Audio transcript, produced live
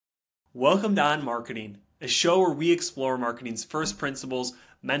Welcome to On Marketing, a show where we explore marketing's first principles,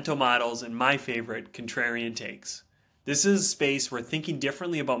 mental models, and my favorite, contrarian takes. This is a space where thinking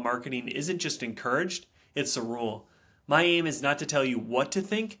differently about marketing isn't just encouraged, it's a rule. My aim is not to tell you what to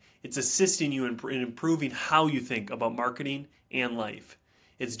think, it's assisting you in improving how you think about marketing and life.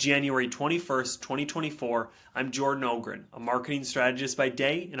 It's January 21st, 2024. I'm Jordan Ogren, a marketing strategist by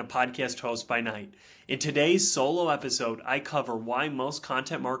day and a podcast host by night. In today's solo episode, I cover why most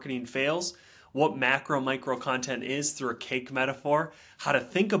content marketing fails, what macro-micro content is through a cake metaphor, how to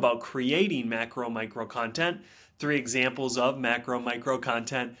think about creating macro-micro content, 3 examples of macro-micro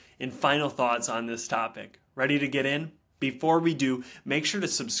content, and final thoughts on this topic. Ready to get in? Before we do, make sure to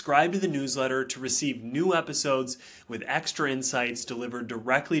subscribe to the newsletter to receive new episodes with extra insights delivered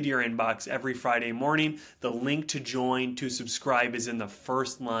directly to your inbox every Friday morning. The link to join to subscribe is in the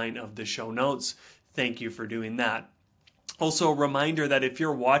first line of the show notes. Thank you for doing that. Also, a reminder that if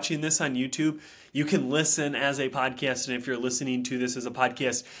you're watching this on YouTube, you can listen as a podcast, and if you're listening to this as a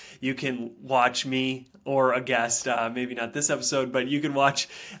podcast, you can watch me or a guest, maybe not this episode, but you can watch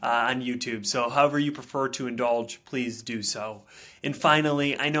on YouTube. So however you prefer to indulge, please do so. And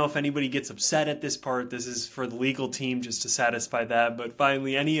finally, I know if anybody gets upset at this part, this is for the legal team just to satisfy that, but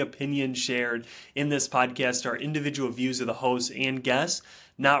finally, any opinions shared in this podcast are individual views of the host and guests,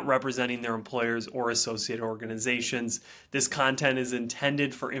 not representing their employers or associated organizations. This content is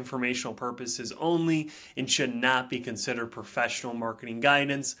intended for informational purposes only and should not be considered professional marketing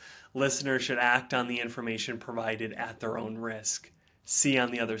guidance. Listeners should act on the information provided at their own risk. See you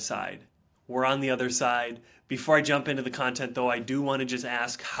on the other side. We're on the other side. Before I jump into the content, though, I do want to just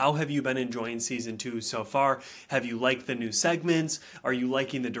ask, how have you been enjoying Season 2 so far? Have you liked the new segments? Are you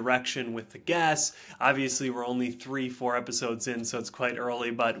liking the direction with the guests? Obviously, we're only 3-4 episodes in, so it's quite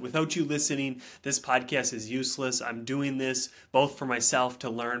early, but without you listening, this podcast is useless. I'm doing this both for myself to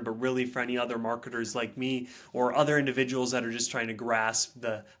learn, but really for any other marketers like me or other individuals that are just trying to grasp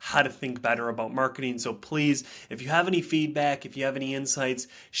the how to think better about marketing. So please, if you have any feedback, if you have any insights,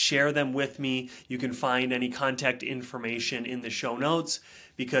 share them with me. You can find any contact information in the show notes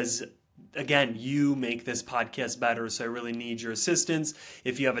because, again, you make this podcast better, so I really need your assistance.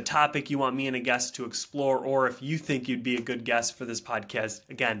 If you have a topic you want me and a guest to explore, or if you think you'd be a good guest for this podcast,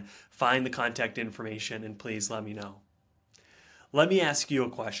 again, find the contact information and please let me know. Let me ask you a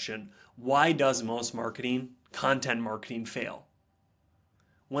question. Why does most content marketing fail?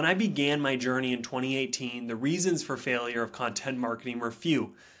 When I began my journey in 2018, the reasons for failure of content marketing were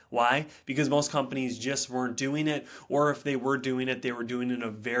few. Why? Because most companies just weren't doing it, or if they were doing it, they were doing it at a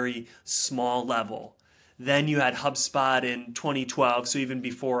very small level. Then you had HubSpot in 2012, so even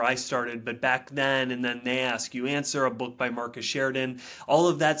before I started, but back then, and then They Ask You Answer, a book by Marcus Sheridan, all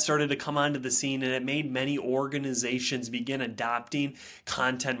of that started to come onto the scene, and it made many organizations begin adopting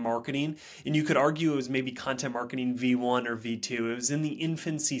content marketing. And you could argue it was maybe content marketing V1 or V2. It was in the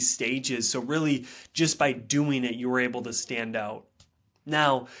infancy stages, so really just by doing it, you were able to stand out.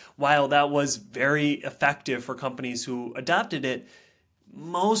 Now, while that was very effective for companies who adopted it,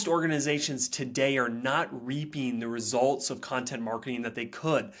 most organizations today are not reaping the results of content marketing that they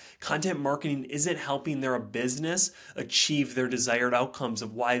could. Content marketing isn't helping their business achieve their desired outcomes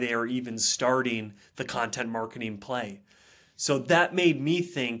of why they are even starting the content marketing play. So that made me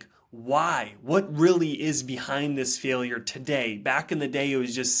think, why? What really is behind this failure today? Back in the day, it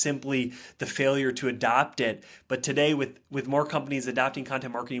was just simply the failure to adopt it. But today, with more companies adopting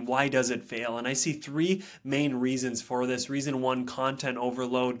content marketing, why does it fail? And I see 3 main reasons for this. Reason 1, content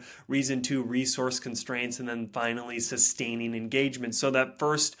overload. Reason 2, resource constraints. And then finally, sustaining engagement. So that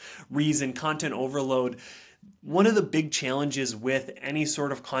first reason, content overload, one of the big challenges with any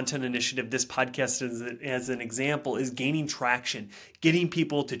sort of content initiative, this podcast as an example, is gaining traction, getting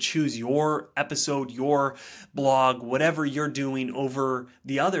people to choose your episode, your blog, whatever you're doing over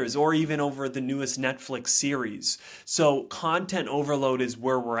the others, or even over the newest Netflix series. So content overload is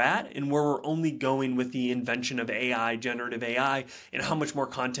where we're at and where we're only going with the invention of AI, generative AI, and how much more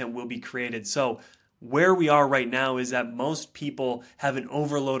content will be created. So where we are right now is that most people have an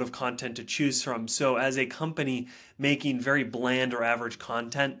overload of content to choose from. So as a company making very bland or average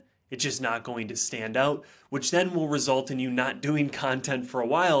content, it's just not going to stand out, which then will result in you not doing content for a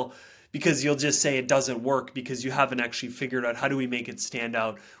while because you'll just say it doesn't work because you haven't actually figured out how do we make it stand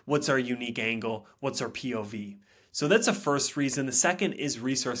out? What's our unique angle? What's our POV? So that's a first reason. The second is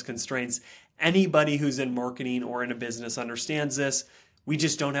resource constraints. Anybody who's in marketing or in a business understands this. We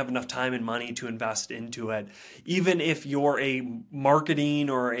just don't have enough time and money to invest into it. Even if you're a marketing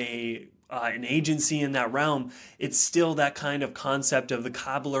or an agency in that realm, it's still that kind of concept of the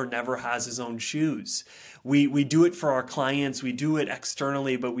cobbler never has his own shoes. We do it for our clients, we do it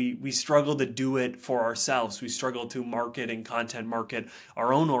externally, but we struggle to do it for ourselves. We struggle to market and content market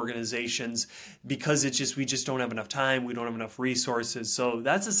our own organizations because we just don't have enough time, we don't have enough resources. So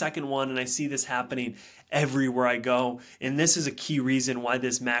that's the second one, and I see this happening everywhere I go. And this is a key reason why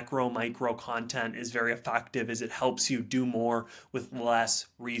this macro micro content is very effective, is it helps you do more with less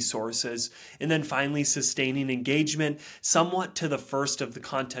resources. And then finally, sustaining engagement. Somewhat to the first of the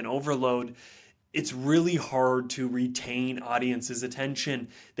content overload, it's really hard to retain audience's attention.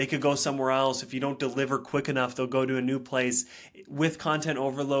 They could go somewhere else. If you don't deliver quick enough, they'll go to a new place. With content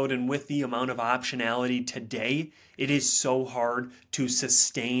overload and with the amount of optionality today, it is so hard to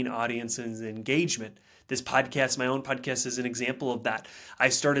sustain audience's engagement. This podcast, my own podcast, is an example of that. I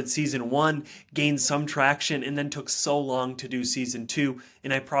started season 1, gained some traction, and then took so long to do season 2,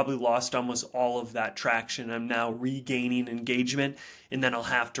 and I probably lost almost all of that traction. I'm now regaining engagement, and then I'll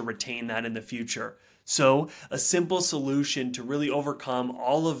have to retain that in the future. So a simple solution to really overcome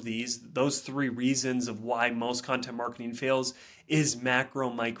all of those 3 reasons of why most content marketing fails is macro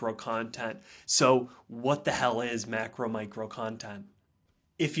micro content. So what the hell is macro micro content?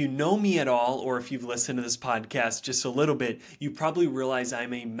 If you know me at all, or if you've listened to this podcast just a little bit, you probably realize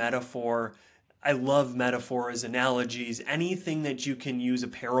I'm a metaphor. I love metaphors, analogies, anything that you can use a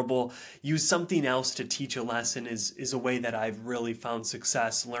parable, use something else to teach a lesson is a way that I've really found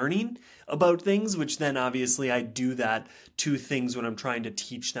success learning about things, which then obviously I do that to things when I'm trying to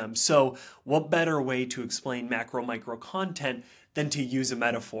teach them. So what better way to explain macro micro content than to use a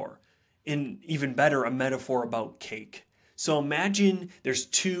metaphor? And even better, a metaphor about cake. So imagine there's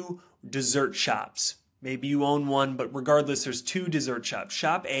 2 dessert shops. Maybe you own one, but regardless, there's 2 dessert shops.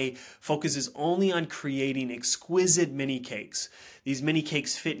 Shop A focuses only on creating exquisite mini cakes. These mini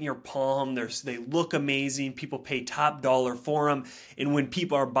cakes fit in your palm. They look amazing. People pay top dollar for them. And when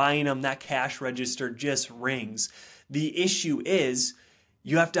people are buying them, that cash register just rings. The issue is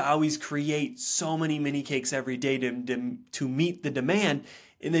you have to always create so many mini cakes every day to meet the demand.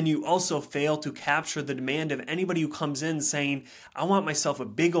 And then you also fail to capture the demand of anybody who comes in saying, I want myself a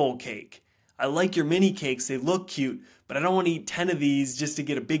big old cake. I like your mini cakes, they look cute, but I don't want to eat 10 of these just to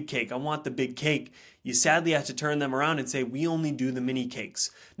get a big cake. I want the big cake. You sadly have to turn them around and say, we only do the mini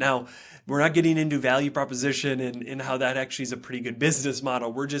cakes. Now, we're not getting into value proposition and how that actually is a pretty good business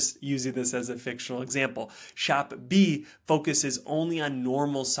model. We're just using this as a fictional example. Shop B focuses only on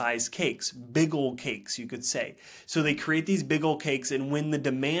normal size cakes, big old cakes, you could say. So they create these big old cakes, and when the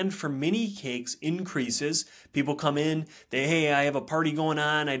demand for mini cakes increases, people come in, hey, I have a party going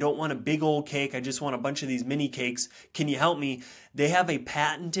on. I don't want a big old cake. I just want a bunch of these mini cakes. Can you help me? They have a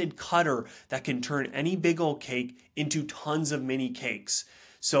patented cutter that can turn any big old cake into tons of mini cakes.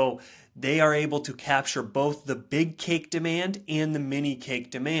 So they are able to capture both the big cake demand and the mini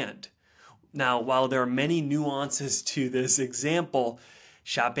cake demand. Now, while there are many nuances to this example,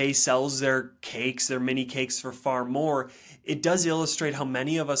 Shop A sells their cakes, their mini cakes for far more. It does illustrate how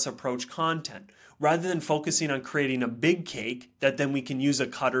many of us approach content. Rather than focusing on creating a big cake that then we can use a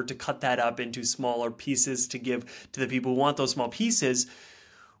cutter to cut that up into smaller pieces to give to the people who want those small pieces,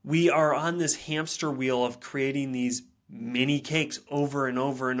 we are on this hamster wheel of creating these mini cakes over and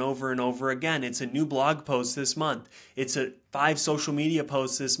over and over and over again. It's a new blog post this month. It's 5 social media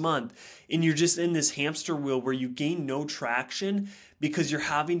posts this month. And you're just in this hamster wheel where you gain no traction because you're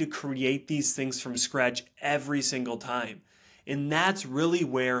having to create these things from scratch every single time. And that's really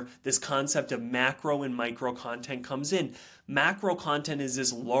where this concept of macro and micro content comes in. Macro content is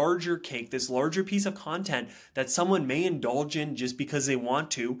this larger cake, this larger piece of content that someone may indulge in just because they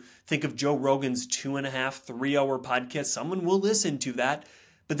want to. Think of Joe Rogan's 2.5, 3-hour podcast. Someone will listen to that.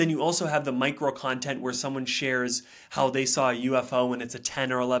 But then you also have the micro content where someone shares how they saw a UFO and it's a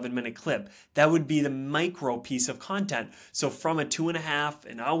 10 or 11 minute clip. That would be the micro piece of content. So from a 2.5,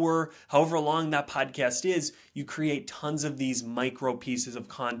 an hour, however long that podcast is, you create tons of these micro pieces of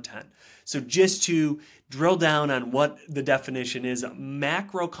content. So just to drill down on what the definition is,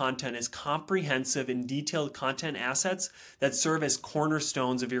 macro content is comprehensive and detailed content assets that serve as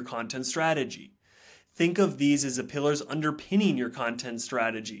cornerstones of your content strategy. Think of these as the pillars underpinning your content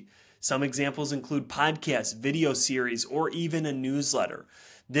strategy. Some examples include podcasts, video series, or even a newsletter.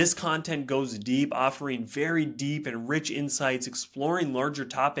 This content goes deep, offering very deep and rich insights, exploring larger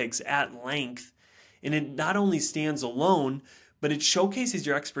topics at length. And it not only stands alone, but it showcases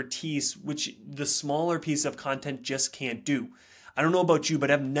your expertise, which the smaller piece of content just can't do. I don't know about you,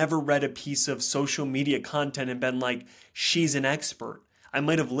 but I've never read a piece of social media content and been like, she's an expert. I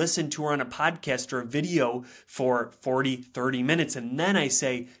might have listened to her on a podcast or a video for 40, 30 minutes, and then I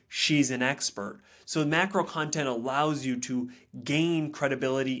say, she's an expert. So macro content allows you to gain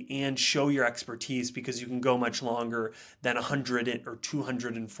credibility and show your expertise because you can go much longer than 100 or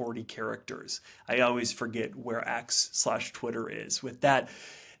 240 characters. I always forget where X/Twitter is. With that,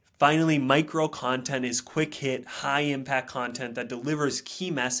 finally, micro content is quick hit, high impact content that delivers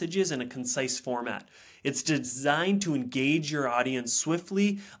key messages in a concise format. It's designed to engage your audience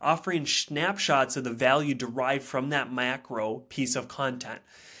swiftly, offering snapshots of the value derived from that macro piece of content.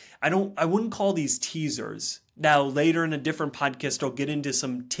 I wouldn't call these teasers. Now, later in a different podcast, I'll get into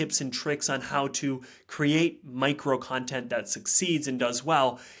some tips and tricks on how to create micro content that succeeds and does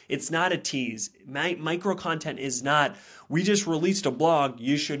well. It's not a tease. Micro content is not, we just released a blog,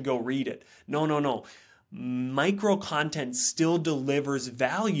 you should go read it. No. Micro content still delivers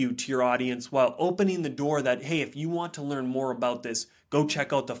value to your audience while opening the door that, hey, if you want to learn more about this, go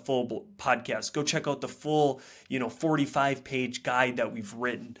check out the full podcast. Go check out the full, 45-page guide that we've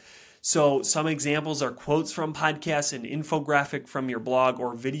written. So some examples are quotes from podcasts, an infographic from your blog,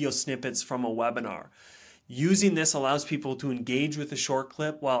 or video snippets from a webinar. Using this allows people to engage with a short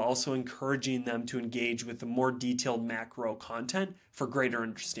clip while also encouraging them to engage with the more detailed macro content for greater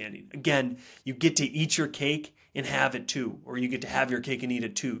understanding. Again, you get to eat your cake and have it too, or you get to have your cake and eat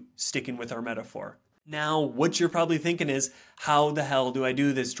it too, sticking with our metaphor. Now, what you're probably thinking is, how the hell do I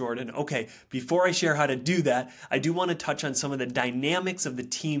do this, Jordan? Okay, before I share how to do that, I do want to touch on some of the dynamics of the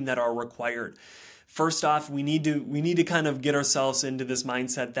team that are required. First off, we need to kind of get ourselves into this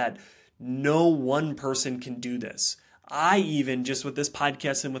mindset that no one person can do this. I even, just with this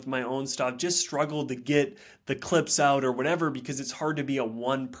podcast and with my own stuff, just struggled to get the clips out or whatever because it's hard to be a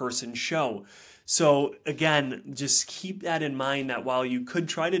one-person show. So again, just keep that in mind that while you could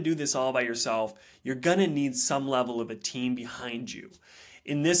try to do this all by yourself, you're going to need some level of a team behind you.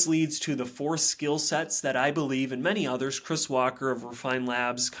 And this leads to the 4 skill sets that I believe, and many others, Chris Walker of Refine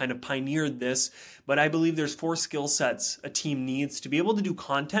Labs kind of pioneered this, but I believe there's 4 skill sets a team needs to be able to do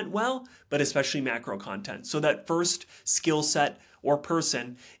content well, but especially macro content. So that first skill set or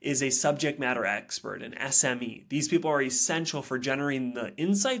person is a subject matter expert, an SME. These people are essential for generating the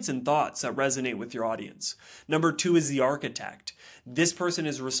insights and thoughts that resonate with your audience. Number 2 is the architect. This person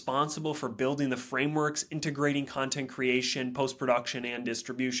is responsible for building the frameworks, integrating content creation, post-production, and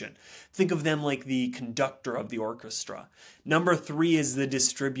distribution. Think of them like the conductor of the orchestra. Number 3 is the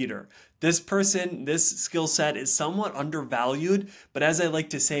distributor. This skill set is somewhat undervalued, but as I like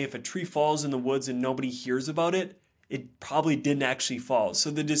to say, if a tree falls in the woods and nobody hears about it, it probably didn't actually fall. So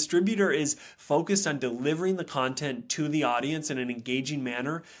the distributor is focused on delivering the content to the audience in an engaging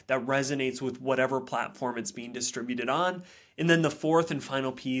manner that resonates with whatever platform it's being distributed on. And then the 4th and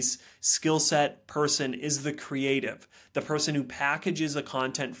final piece, skill set person, is the creative, the person who packages the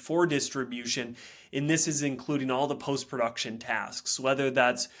content for distribution. And this is including all the post-production tasks, whether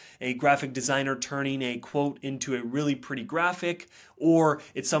that's a graphic designer turning a quote into a really pretty graphic, or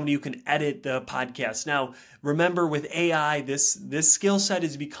it's somebody who can edit the podcast. Now, remember with AI, this skill set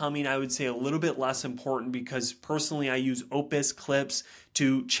is becoming, I would say, a little bit less important because personally I use Opus Clips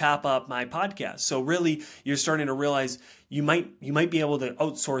to chop up my podcast. So really, you're starting to realize you might be able to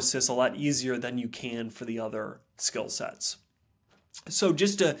outsource this a lot easier than you can for the other skill sets. So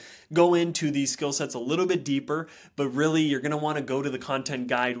just to go into these skill sets a little bit deeper, but really you're going to want to go to the content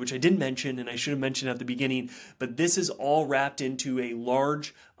guide, which I didn't mention and I should have mentioned at the beginning, but this is all wrapped into a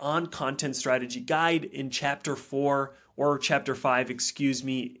large on-content strategy guide in chapter 4 or chapter 5,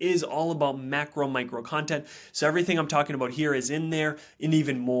 is all about micro content. So everything I'm talking about here is in there and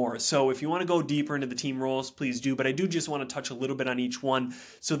even more. So if you want to go deeper into the team roles, please do, but I do just want to touch a little bit on each one.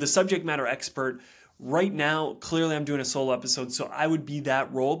 So the subject matter expert, right now, clearly I'm doing a solo episode, so I would be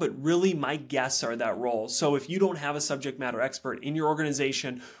that role, but really my guests are that role. So if you don't have a subject matter expert in your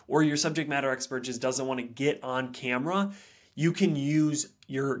organization or your subject matter expert just doesn't want to get on camera, you can use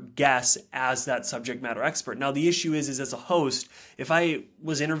your guests as that subject matter expert. Now, the issue is as a host, if I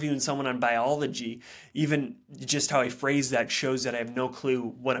was interviewing someone on biology, even just how I phrase that shows that I have no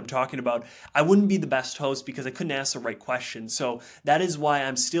clue what I'm talking about, I wouldn't be the best host because I couldn't ask the right questions. So that is why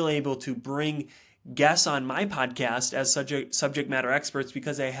I'm still able to bring guests on my podcast as subject matter experts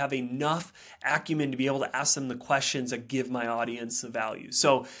because I have enough acumen to be able to ask them the questions that give my audience the value.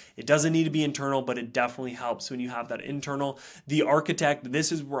 So it doesn't need to be internal, but it definitely helps when you have that internal. The architect,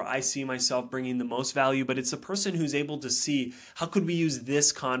 this is where I see myself bringing the most value, but it's a person who's able to see how could we use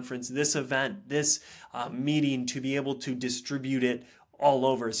this conference, this event, this meeting to be able to distribute it all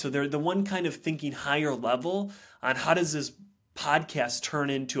over. So they're the one kind of thinking higher level on how does this podcast turn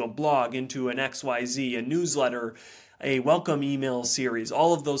into a blog, into an XYZ, a newsletter, a welcome email series,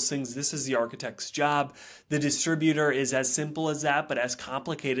 all of those things. This is the architect's job. The distributor is as simple as that, but as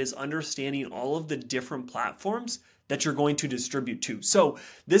complicated as understanding all of the different platforms that you're going to distribute to. So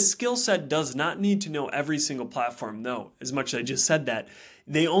this skill set does not need to know every single platform, though, as much as I just said that.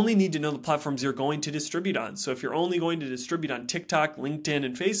 They only need to know the platforms you're going to distribute on. So if you're only going to distribute on TikTok, LinkedIn,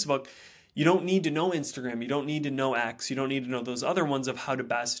 and Facebook, you don't need to know Instagram. You don't need to know X. You don't need to know those other ones of how to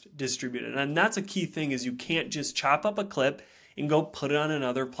best distribute it. And that's a key thing, is you can't just chop up a clip and go put it on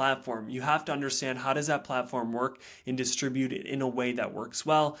another platform. You have to understand, how does that platform work, and distribute it in a way that works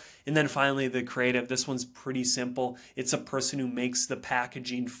well. And then finally, the creative. This one's pretty simple. It's a person who makes the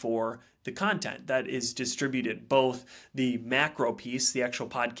packaging for the content that is distributed, both the macro piece, the actual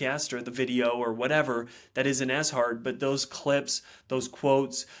podcast or the video or whatever, that isn't as hard, but those clips, those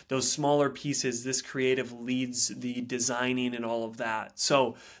quotes, those smaller pieces, this creative leads the designing and all of that.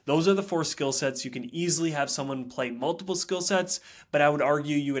 So those are the 4 skill sets. You can easily have someone play multiple skill sets, but I would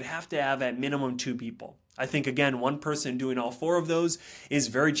argue you would have to have at minimum 2 people. I think, again, one person doing all 4 of those is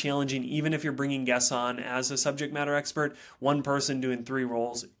very challenging. Even if you're bringing guests on as a subject matter expert, one person doing 3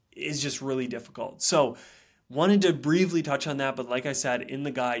 roles is just really difficult. So wanted to briefly touch on that, but like I said, in the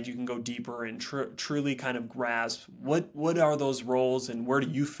guide, you can go deeper and truly kind of grasp what are those roles and where do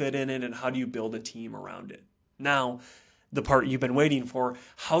you fit in it, and how do you build a team around it. Now, the part you've been waiting for,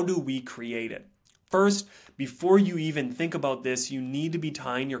 how do we create it? First, before you even think about this, you need to be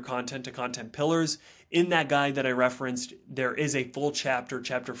tying your content to content pillars. In that guide that I referenced, there is a full chapter,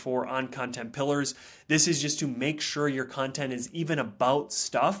 chapter 4, on content pillars. This is just to make sure your content is even about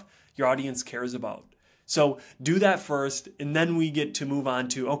stuff your audience cares about. So do that first, and then we get to move on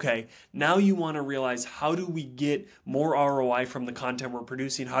to, okay, now you want to realize, how do we get more ROI from the content we're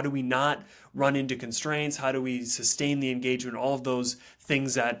producing? How do we not run into constraints? How do we sustain the engagement? All of those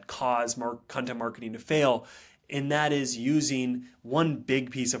things that cause content marketing to fail. And that is using one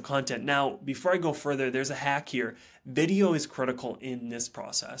big piece of content. Now, before I go further, there's a hack here. Video is critical in this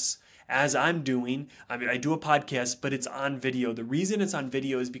process. As I'm doing, I do a podcast, but it's on video. The reason it's on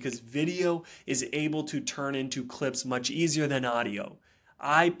video is because video is able to turn into clips much easier than audio.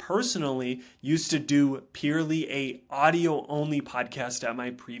 I personally used to do purely a audio-only podcast at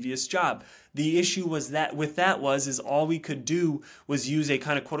my previous job. The issue was that all we could do was use a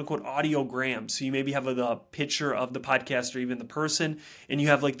kind of quote-unquote audiogram. So you maybe have the picture of the podcast or even the person, and you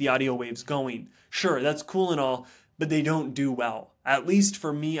have like the audio waves going. Sure, that's cool and all, but they don't do well. At least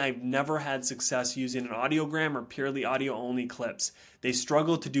for me, I've never had success using an audiogram or purely audio-only clips. They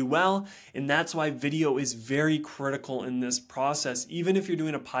struggle to do well, and that's why video is very critical in this process. Even if you're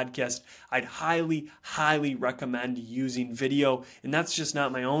doing a podcast, I'd highly, highly recommend using video, and that's just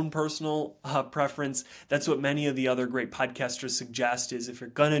not my own personal preference. That's what many of the other great podcasters suggest, is if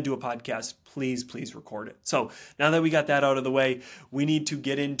you're going to do a podcast, please record it. So now that we got that out of the way, we need to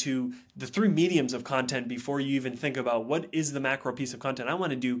get into the 3 mediums of content before you even think about what is the macro piece of content I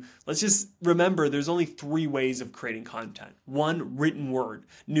want to do. Let's just remember there's only 3 ways of creating content. 1, written word,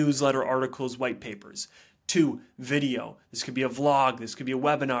 newsletter, articles, white papers. 2, video. This could be a vlog, this could be a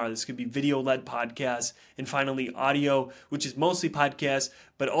webinar, this could be video-led podcasts. And finally, audio, which is mostly podcasts,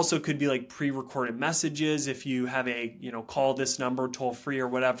 but also could be like pre-recorded messages if you have a, call this number toll free or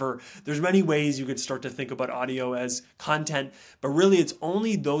whatever. There's many ways you could start to think about audio as content, but really it's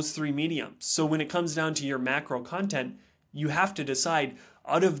only those 3 mediums. So when it comes down to your macro content, you have to decide,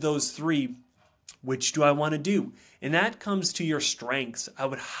 out of those 3, which do I want to do? And that comes to your strengths. I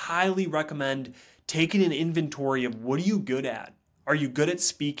would highly recommend taking an inventory of, what are you good at? Are you good at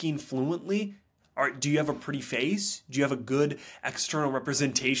speaking fluently? Do you have a pretty face? Do you have a good external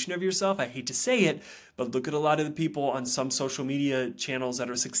representation of yourself? I hate to say it, but look at a lot of the people on some social media channels that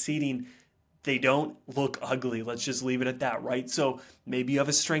are succeeding. They don't look ugly. Let's just leave it at that, right? So maybe you have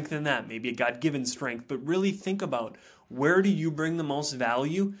a strength in that, maybe a God-given strength, but really think about, where do you bring the most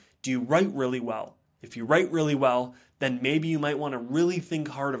value? Do you write really well? If you write really well, then maybe you might want to really think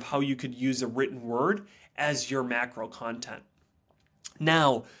hard of how you could use a written word as your macro content.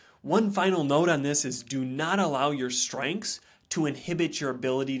 Now, one final note on this is, do not allow your strengths to inhibit your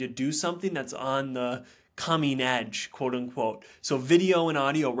ability to do something that's on the coming edge, quote unquote. So video and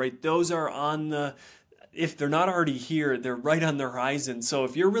audio, right? Those are if they're not already here, they're right on the horizon. So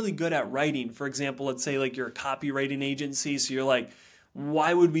if you're really good at writing, for example, let's say like you're a copywriting agency, so you're like,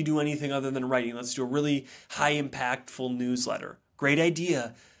 why would we do anything other than writing? Let's do a really high impactful newsletter. Great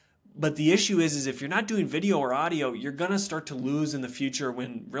idea. But the issue is if you're not doing video or audio, you're going to start to lose in the future,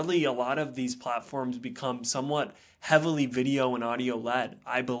 when really a lot of these platforms become somewhat heavily video and audio led.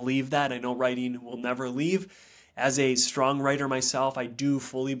 I believe that. I know writing will never leave. As a strong writer myself, I do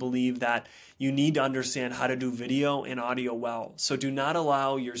fully believe that you need to understand how to do video and audio well. So do not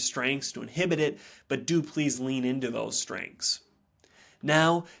allow your strengths to inhibit it, but do please lean into those strengths.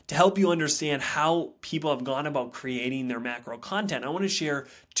 Now, to help you understand how people have gone about creating their macro content, I want to share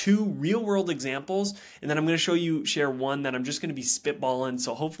 2 real-world examples, and then I'm going to share one that I'm just going to be spitballing,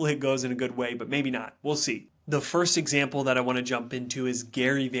 so hopefully it goes in a good way, but maybe not. We'll see. The first example that I want to jump into is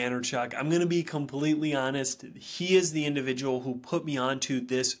Gary Vaynerchuk. I'm going to be completely honest. He is the individual who put me onto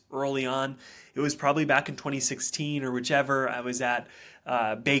this early on. It was probably back in 2016 or whichever. I was at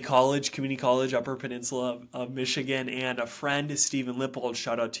Bay College, Community College, Upper Peninsula of Michigan, and a friend, Stephen Lippold,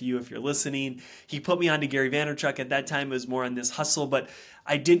 shout out to you if you're listening. He put me on to Gary Vaynerchuk. At that time, it was more on this hustle, but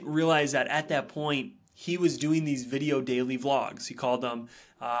I didn't realize that at that point, he was doing these video daily vlogs. He called them,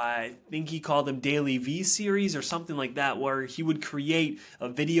 I think he called them Daily V series or something like that, where he would create a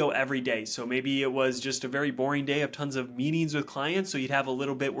video every day. So maybe it was just a very boring day of tons of meetings with clients, so you'd have a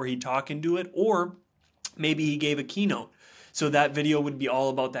little bit where he'd talk into it, or maybe he gave a keynote. So that video would be all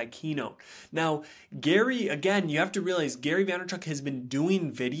about that keynote. Now, Gary, again, you have to realize Gary Vaynerchuk has been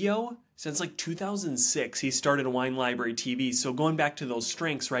doing video since like 2006. He started Wine Library TV. So going back to those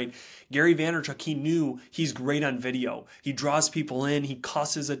strengths, right? Gary Vaynerchuk, he knew he's great on video. He draws people in, he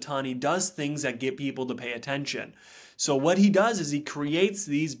cusses a ton, he does things that get people to pay attention. So what he does is he creates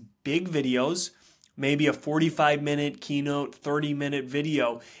these big videos, maybe a 45-minute keynote, 30-minute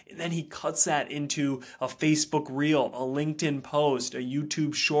video, and then he cuts that into a Facebook reel, a LinkedIn post, a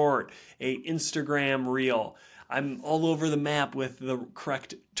YouTube short, a Instagram reel. I'm all over the map with the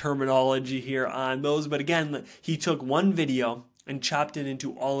correct terminology here on those, but again, he took one video and chopped it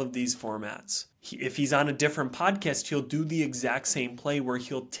into all of these formats. If he's on a different podcast, he'll do the exact same play where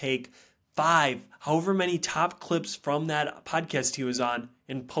he'll take 5, however many top clips from that podcast he was on,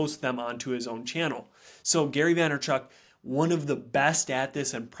 and post them onto his own channel. So Gary Vaynerchuk, one of the best at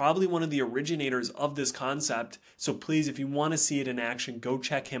this and probably one of the originators of this concept. So please, if you want to see it in action, go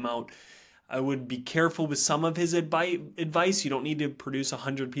check him out. I would be careful with some of his advice. You don't need to produce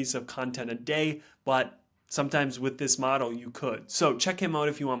 100 pieces of content a day, but sometimes with this model, you could. So check him out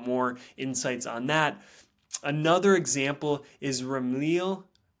if you want more insights on that. Another example is Ramlee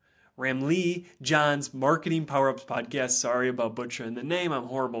John's Marketing Power-Ups podcast. Sorry about butchering the name. I'm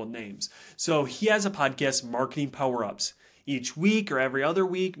horrible with names. So he has a podcast, Marketing Power-Ups. Each week or every other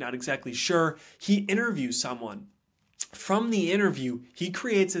week, not exactly sure, he interviews someone. From the interview, he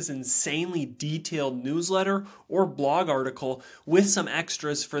creates this insanely detailed newsletter or blog article with some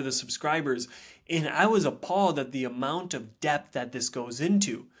extras for the subscribers. And I was appalled at the amount of depth that this goes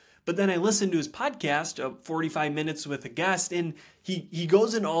into. But then I listened to his podcast of 45 minutes with a guest, and he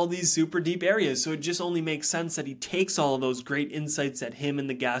goes into all these super deep areas. So it just only makes sense that he takes all of those great insights that him and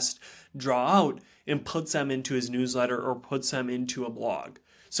the guest draw out and puts them into his newsletter or puts them into a blog.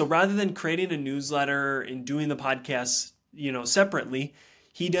 So rather than creating a newsletter and doing the podcast, separately,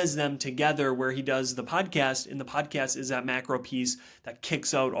 he does them together where he does the podcast, and the podcast is that macro piece that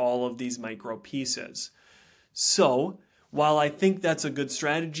kicks out all of these micro pieces. So while I think that's a good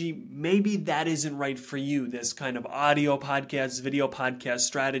strategy, maybe that isn't right for you, this kind of audio podcast, video podcast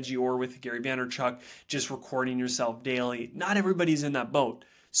strategy, or with Gary Vaynerchuk, just recording yourself daily. Not everybody's in that boat.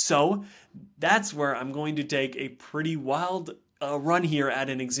 So that's where I'm going to take a pretty wild run here at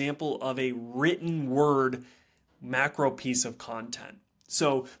an example of a written word macro piece of content.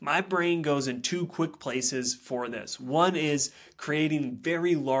 So my brain goes in 2 quick places for this. One is creating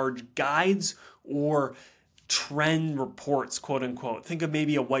very large guides or trend reports, quote unquote. Think of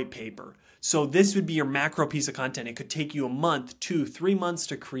maybe a white paper. So this would be your macro piece of content. It could take you a month, 2, 3 months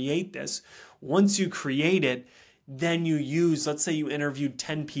to create this. Once you create it, then you use, let's say you interviewed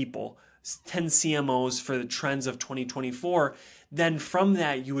 10 people, 10 CMOs for the trends of 2024. Then from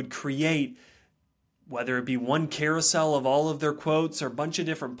that, you would create, whether it be one carousel of all of their quotes or a bunch of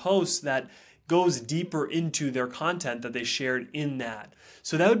different posts that goes deeper into their content that they shared in that.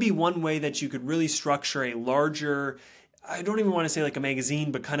 So that would be one way that you could really structure a larger, I don't even want to say like a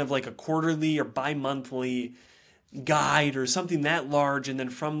magazine, but kind of like a quarterly or bi-monthly guide or something that large. And then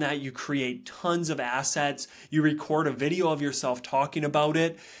from that, you create tons of assets. You record a video of yourself talking about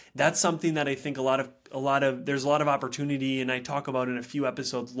it. That's something that I think there's a lot of opportunity, and I talk about in a few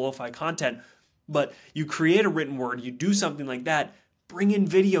episodes, lo-fi content. But you create a written word, you do something like that, bring in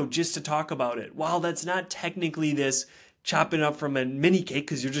video just to talk about it. While that's not technically this chopping it up from a mini cake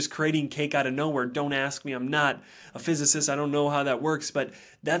because you're just creating cake out of nowhere. Don't ask me. I'm not a physicist. I don't know how that works, but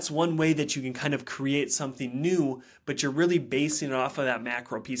that's one way that you can kind of create something new, but you're really basing it off of that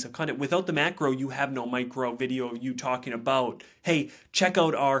macro piece of content. Without the macro, you have no micro video of you talking about, hey, check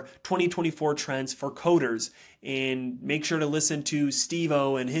out our 2024 trends for coders and make sure to listen to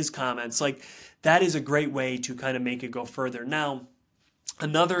Steve-O and his comments. Like, that is a great way to kind of make it go further. Now,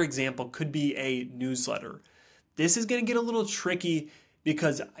 another example could be a newsletter. This is going to get a little tricky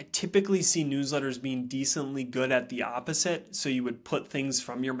because I typically see newsletters being decently good at the opposite. So you would put things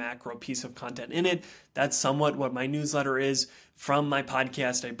from your macro piece of content in it. That's somewhat what my newsletter is. From my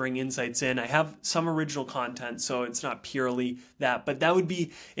podcast, I bring insights in. I have some original content, so it's not purely that, but that would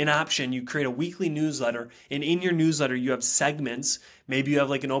be an option. You create a weekly newsletter, and in your newsletter, you have segments. Maybe you have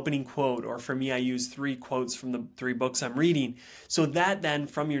like an opening quote, or for me, I use 3 quotes from the 3 books I'm reading. So that then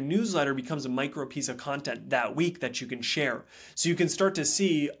from your newsletter becomes a micro piece of content that week that you can share. So you can start to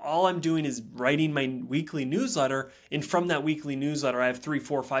see all I'm doing is writing my weekly newsletter, and from that weekly newsletter, I have 3,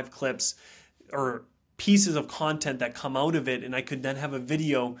 4, 5 clips or pieces of content that come out of it, and I could then have a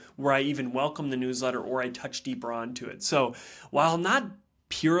video where I even welcome the newsletter or I touch deeper onto it. So while not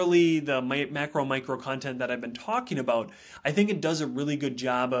purely the macro micro content that I've been talking about, I think it does a really good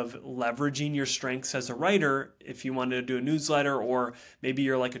job of leveraging your strengths as a writer. If you wanted to do a newsletter, or maybe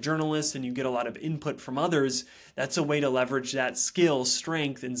you're like a journalist and you get a lot of input from others, that's a way to leverage that skill,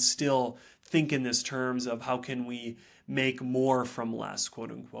 strength, and still think in this terms of how can we make more from less,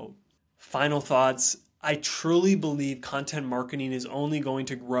 quote unquote. Final thoughts. I truly believe content marketing is only going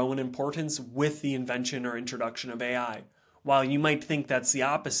to grow in importance with the invention or introduction of AI. While you might think that's the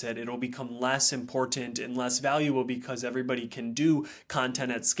opposite, it'll become less important and less valuable because everybody can do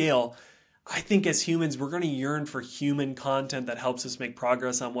content at scale. I think as humans, we're going to yearn for human content that helps us make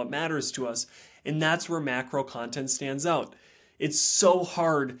progress on what matters to us. And that's where macro content stands out. It's so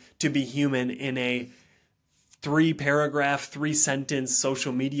hard to be human in a 3-paragraph, 3-sentence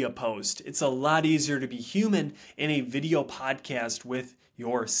social media post. It's a lot easier to be human in a video podcast with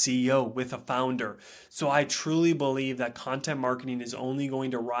your CEO, with a founder. So I truly believe that content marketing is only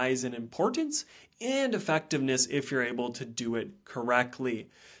going to rise in importance and effectiveness if you're able to do it correctly.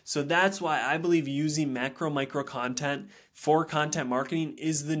 So that's why I believe using macro micro content for content marketing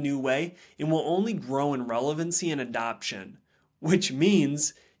is the new way and will only grow in relevancy and adoption, which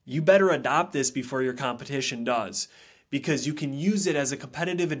means you better adopt this before your competition does, because you can use it as a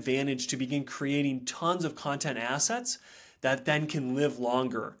competitive advantage to begin creating tons of content assets that then can live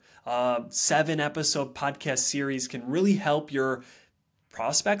longer. 7-episode podcast series can really help your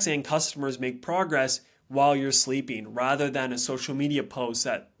prospects and customers make progress while you're sleeping, rather than a social media post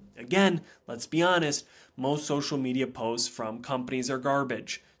that, again, let's be honest, most social media posts from companies are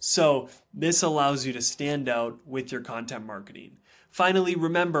garbage. So this allows you to stand out with your content marketing. Finally,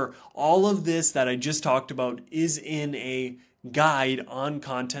 remember, all of this that I just talked about is in a guide on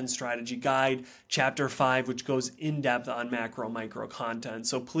content strategy guide, chapter 5, which goes in depth on macro micro content.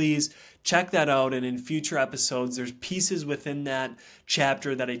 So please check that out. And in future episodes, there's pieces within that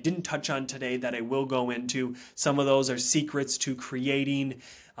chapter that I didn't touch on today that I will go into. Some of those are secrets to creating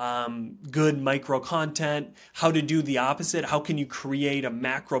good micro content, how to do the opposite. How can you create a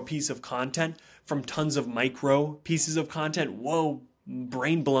macro piece of content from tons of micro pieces of content? Whoa,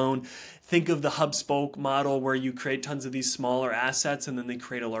 brain blown. Think of the hub-spoke model where you create tons of these smaller assets and then they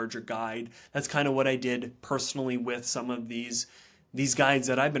create a larger guide. That's kind of what I did personally with some of these guides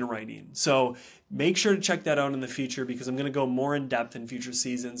that I've been writing. So make sure to check that out in the future, because I'm going to go more in depth in future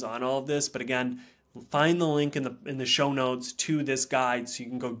seasons on all of this. But again, find the link in the show notes to this guide so you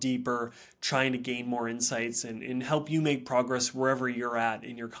can go deeper, trying to gain more insights and help you make progress wherever you're at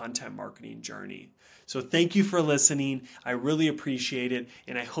in your content marketing journey. So thank you for listening. I really appreciate it,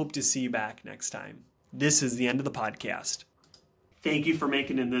 and I hope to see you back next time. This is the end of the podcast. Thank you for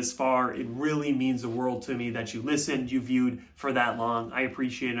making it this far. It really means the world to me that you listened, you viewed for that long. I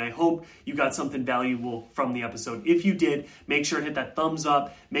appreciate it. I hope you got something valuable from the episode. If you did, make sure to hit that thumbs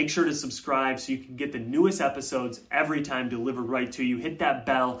up. Make sure to subscribe so you can get the newest episodes every time delivered right to you. Hit that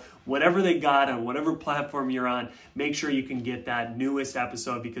bell, whatever they got on whatever platform you're on. Make sure you can get that newest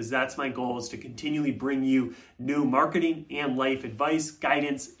episode, because that's my goal, is to continually bring you new marketing and life advice,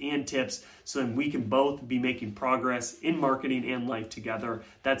 guidance, and tips, so that we can both be making progress in marketing and life together.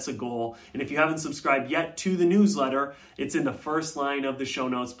 That's the goal. And if you haven't subscribed yet to the newsletter, it's in the first line of the show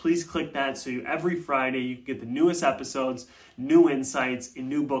notes. Please click that so every Friday you can get the newest episodes, new insights, and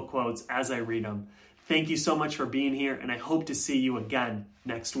new book quotes as I read them. Thank you so much for being here, and I hope to see you again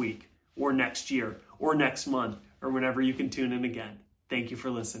next week, or next year, or next month, or whenever you can tune in again. Thank you for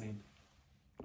listening.